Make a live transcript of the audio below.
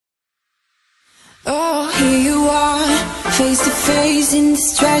Oh, here you are, face to face in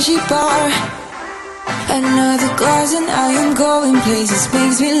this trashy bar. Another glass and I am going places.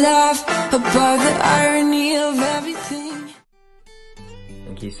 Makes me laugh about the irony of everything.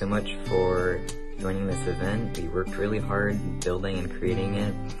 Thank you so much for joining this event. We worked really hard building and creating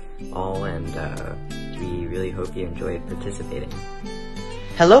it all, and we really hope you enjoyed participating.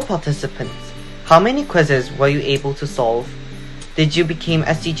 Hello participants! How many quizzes were you able to solve? Did you become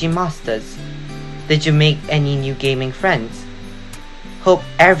SDG masters? Did you make any new gaming friends? Hope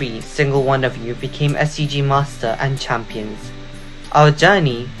every single one of you became SDG master and champions. Our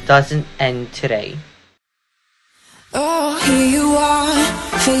journey doesn't end today. Oh, here you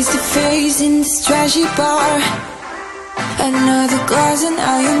are, face to face in this trashy bar. Another glass and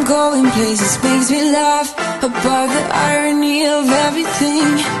I am going places. Makes me laugh about the irony of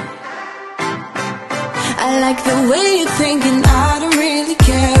everything. I like the way you're thinking, I don't really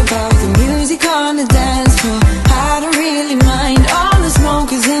care